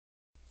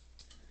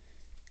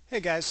Hey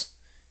guys,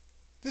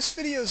 this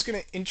video is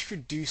going to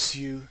introduce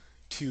you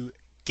to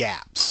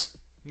gaps.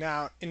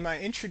 Now, in my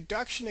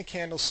introduction to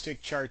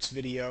candlestick charts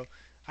video,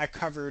 I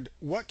covered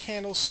what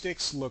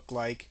candlesticks look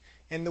like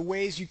and the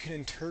ways you can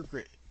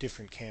interpret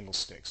different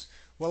candlesticks.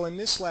 Well, in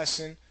this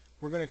lesson,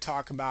 we're going to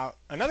talk about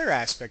another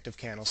aspect of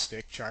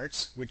candlestick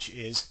charts, which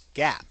is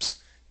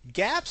gaps.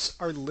 Gaps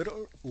are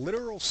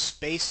literal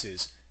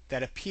spaces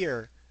that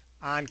appear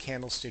on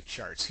candlestick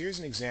charts. Here's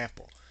an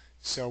example.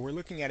 So we're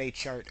looking at a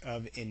chart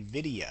of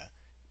Nvidia,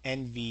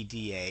 and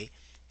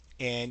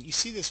you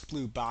see this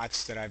blue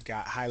box that I've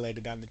got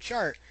highlighted on the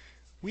chart.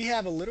 We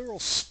have a literal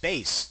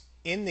space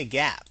in the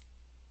gap,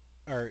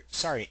 on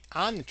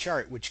the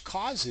chart, which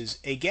causes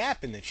a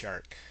gap in the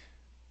chart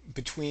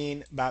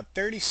between about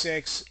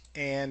 36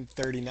 and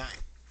 39.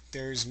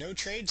 There's no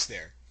trades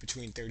there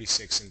between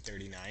 36 and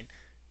 39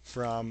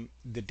 from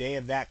the day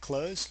of that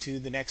close to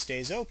the next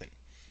day's open.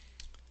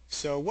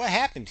 So what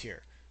happened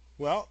here?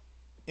 Well,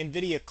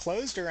 Nvidia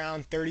closed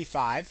around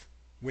 35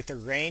 with a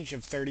range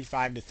of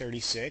 35 to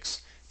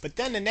 36, but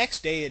then the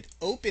next day it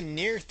opened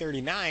near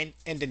 39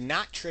 and did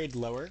not trade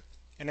lower,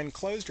 and then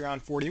closed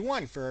around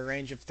 41 for a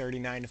range of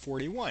 39 to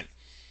 41.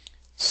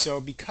 So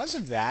because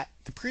of that,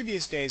 the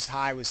previous day's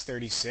high was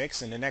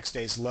 36 and the next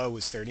day's low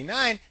was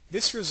 39.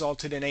 This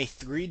resulted in a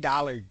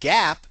 $3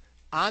 gap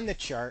on the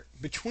chart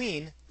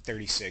between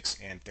 36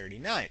 and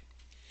 39.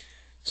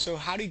 So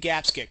how do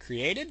gaps get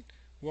created?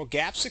 Well,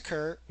 gaps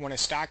occur when a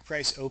stock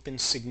price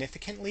opens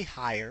significantly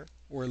higher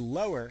or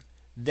lower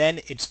than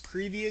its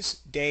previous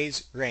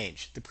day's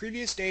range. The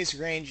previous day's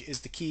range is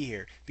the key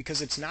here, because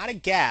it's not a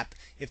gap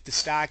if the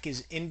stock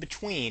is in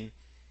between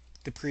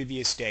the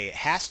previous day. It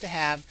has to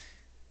have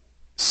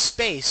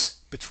space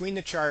between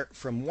the chart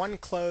from one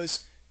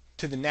close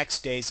to the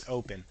next day's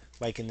open,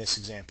 like in this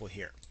example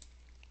here.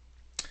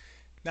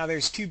 Now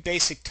there's two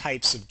basic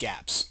types of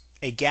gaps.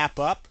 A gap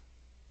up,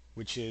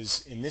 which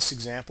is in this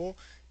example,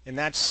 and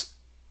that's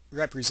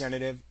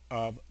representative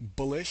of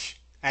bullish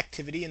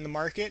activity in the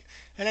market,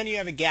 and then you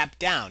have a gap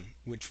down,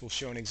 which we'll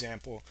show an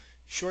example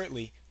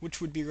shortly,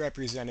 which would be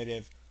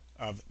representative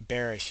of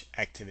bearish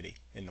activity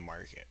in the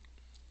market.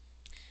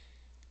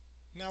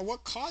 Now,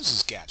 what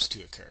causes gaps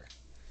to occur?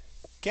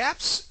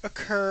 Gaps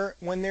occur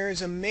when there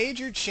is a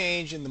major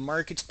change in the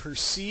market's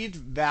perceived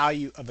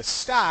value of a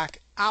stock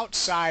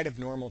outside of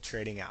normal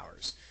trading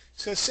hours.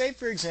 So say,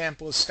 for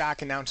example, a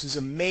stock announces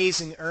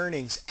amazing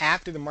earnings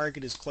after the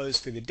market is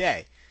closed for the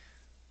day.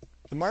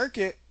 The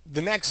market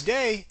the next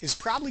day is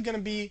probably going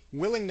to be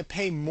willing to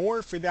pay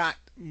more for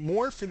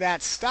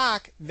that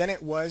stock than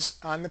it was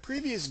on the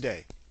previous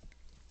day.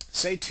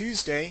 Say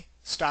Tuesday,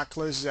 stock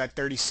closes at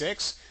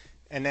 36,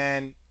 and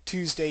then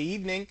Tuesday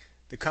evening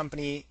the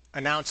company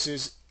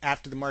announces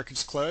after the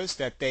market's closed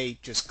that they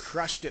just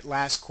crushed it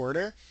last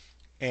quarter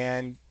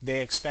and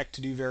they expect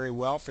to do very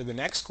well for the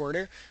next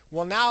quarter.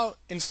 Well, now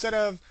instead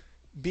of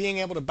being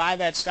able to buy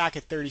that stock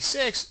at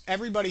 36,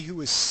 everybody who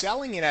was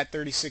selling it at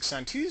 36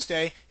 on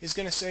Tuesday is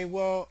going to say,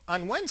 well,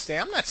 on Wednesday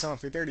I'm not selling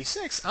for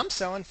 36, I'm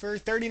selling for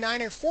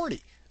 39 or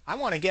 40. I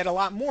want to get a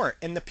lot more.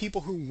 And the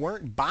people who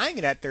weren't buying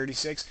it at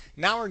 36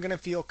 now are going to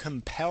feel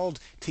compelled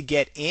to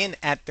get in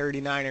at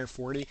 39 or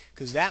 40,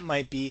 because that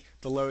might be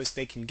the lowest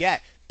they can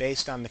get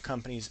based on the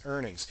company's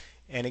earnings.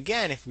 And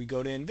again, if we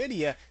go to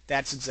Nvidia,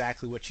 that's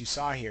exactly what you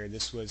saw here.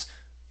 This was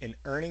an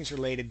earnings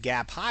related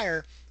gap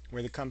higher,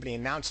 where the company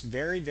announced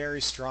very,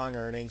 very strong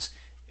earnings,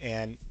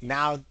 and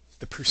now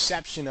the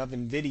perception of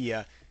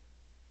Nvidia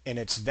and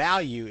its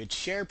value, its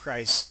share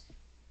price,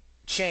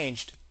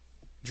 changed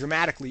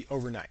dramatically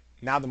overnight.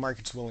 Now the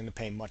market's willing to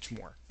pay much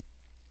more.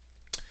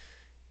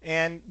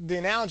 And the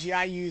analogy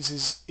I use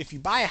is, if you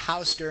buy a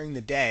house during the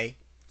day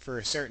for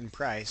a certain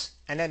price,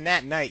 and then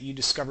that night you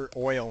discover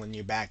oil in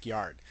your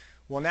backyard.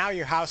 Well, now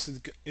your house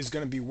is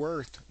going to be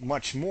worth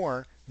much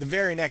more the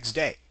very next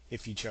day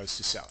if you chose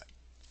to sell it.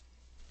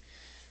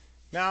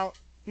 Now,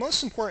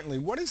 most importantly,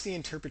 what is the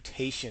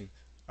interpretation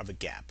of a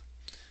gap?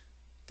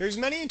 There's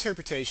many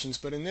interpretations,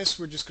 but in this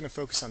we're just going to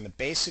focus on the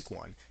basic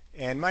one.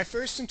 And my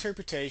first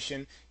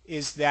interpretation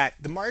is that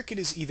the market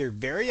is either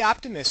very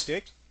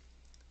optimistic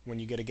when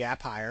you get a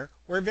gap higher,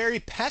 or very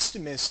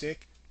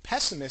pessimistic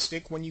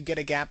when you get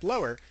a gap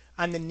lower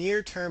on the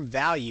near-term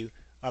value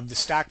of the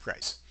stock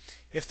price.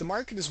 If the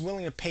market is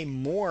willing to pay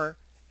more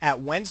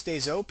at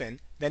Wednesday's open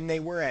than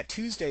they were at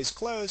Tuesday's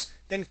close,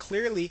 then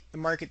clearly the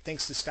market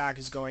thinks the stock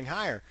is going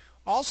higher.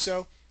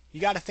 Also, you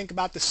got to think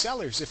about the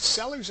sellers. If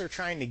sellers are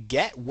trying to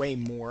get way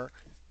more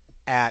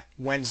at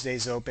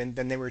Wednesday's open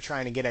than they were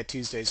trying to get at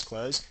Tuesday's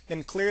close,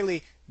 then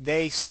clearly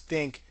they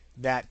think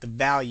that the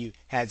value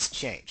has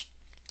changed.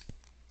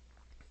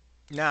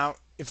 Now,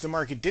 if the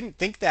market didn't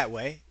think that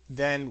way,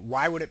 then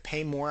why would it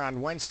pay more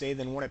on Wednesday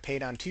than what it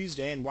paid on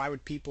Tuesday, and why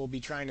would people be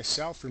trying to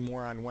sell for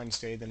more on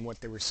Wednesday than what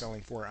they were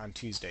selling for on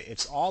Tuesday?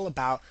 It's all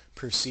about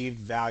perceived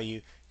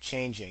value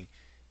changing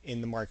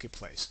in the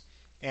marketplace.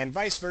 And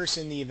vice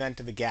versa in the event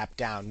of a gap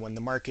down. When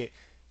the market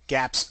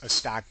gaps a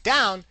stock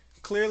down,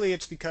 clearly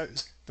it's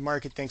because the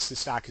market thinks the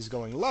stock is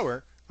going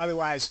lower.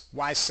 Otherwise,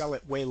 why sell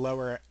it way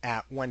lower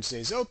at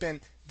Wednesday's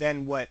open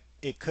than what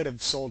it could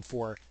have sold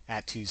for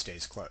at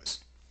Tuesday's close.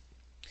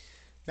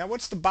 Now,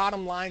 what's the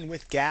bottom line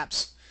with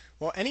gaps?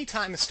 Well,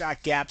 anytime a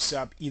stock gaps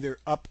up, either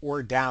up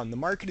or down, the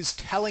market is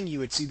telling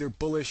you it's either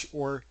bullish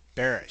or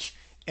bearish.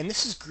 And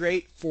this is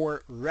great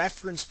for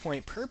reference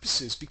point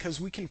purposes because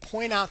we can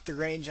point out the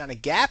range on a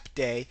gap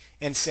day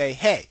and say,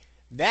 hey,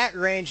 that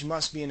range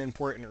must be an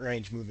important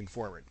range moving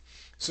forward.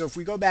 So if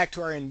we go back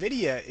to our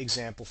Nvidia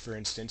example, for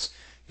instance,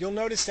 you'll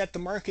notice that the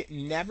market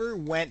never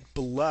went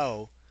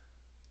below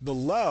the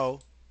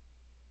low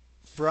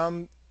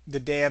from the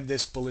day of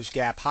this bullish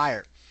gap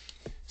higher.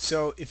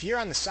 So if you're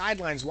on the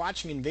sidelines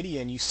watching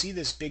Nvidia and you see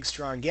this big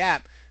strong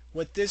gap,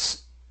 what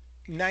this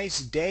nice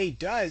day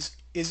does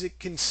is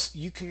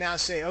you can now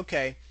say,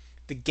 okay,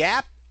 the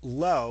gap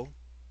low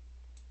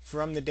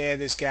from the day of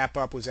this gap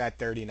up was at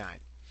 39.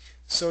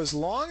 So as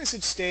long as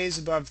it stays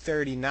above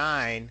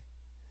 39,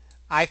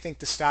 I think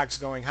the stock's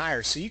going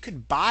higher. So you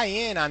could buy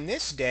in on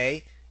this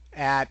day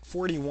at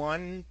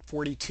 41,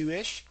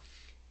 42-ish,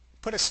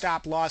 put a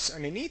stop loss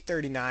underneath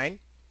 39,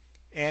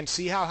 and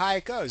see how high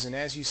it goes. And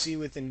as you see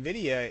with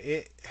Nvidia,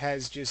 it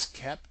has just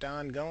kept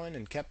on going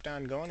and kept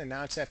on going, and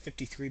now it's at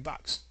 53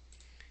 bucks.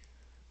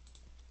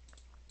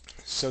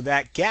 So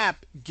that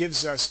gap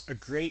gives us a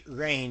great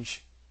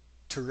range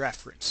to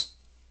reference.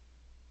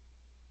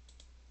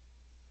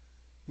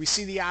 We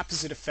see the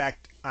opposite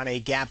effect on a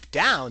gap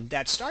down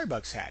that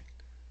Starbucks had.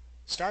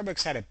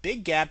 Starbucks had a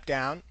big gap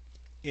down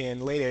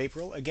in late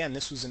April. Again,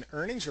 this was an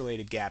earnings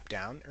related gap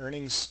down.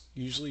 Earnings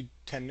usually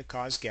tend to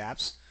cause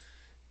gaps.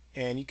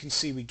 And you can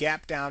see we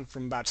gapped down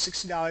from about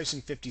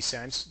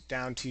 $60.50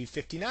 down to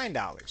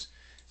 $59.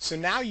 So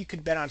now you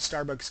could bet on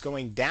Starbucks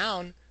going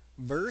down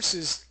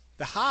versus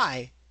the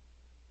high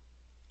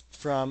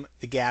from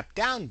the gap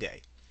down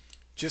day.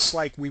 Just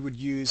like we would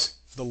use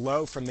the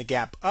low from the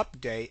gap up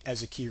day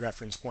as a key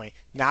reference point,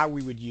 now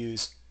we would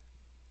use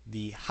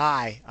the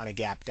high on a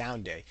gap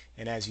down day.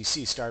 And as you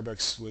see,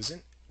 Starbucks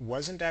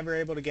wasn't ever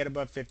able to get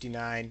above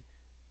 59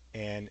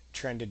 and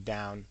trended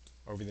down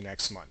over the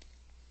next month.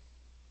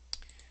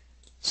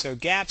 So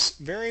gaps,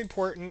 very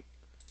important.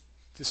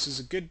 This is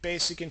a good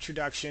basic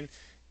introduction.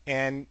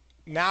 And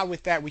now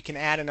with that, we can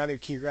add another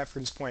key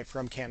reference point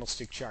from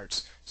candlestick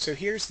charts. So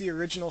here's the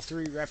original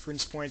 3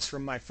 reference points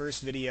from my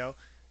first video: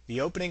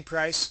 the opening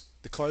price,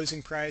 the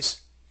closing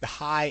price, the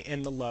high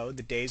and the low,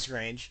 the day's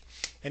range.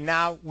 And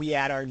now we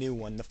add our new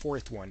one, the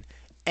 4th one: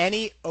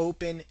 any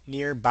open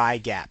nearby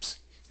gaps.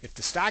 If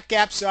the stock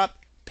gaps up,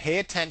 pay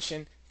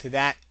attention to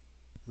that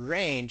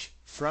range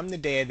from the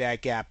day of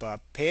that gap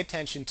up. Pay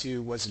attention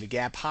to, was it a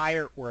gap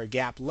higher or a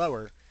gap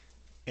lower,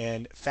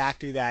 and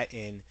factor that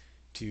in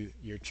to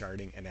your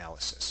charting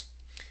analysis.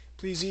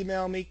 Please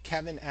email me,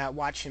 Kevin at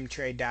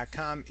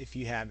Watchhimtrade.com, if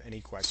you have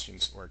any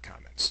questions or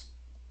comments.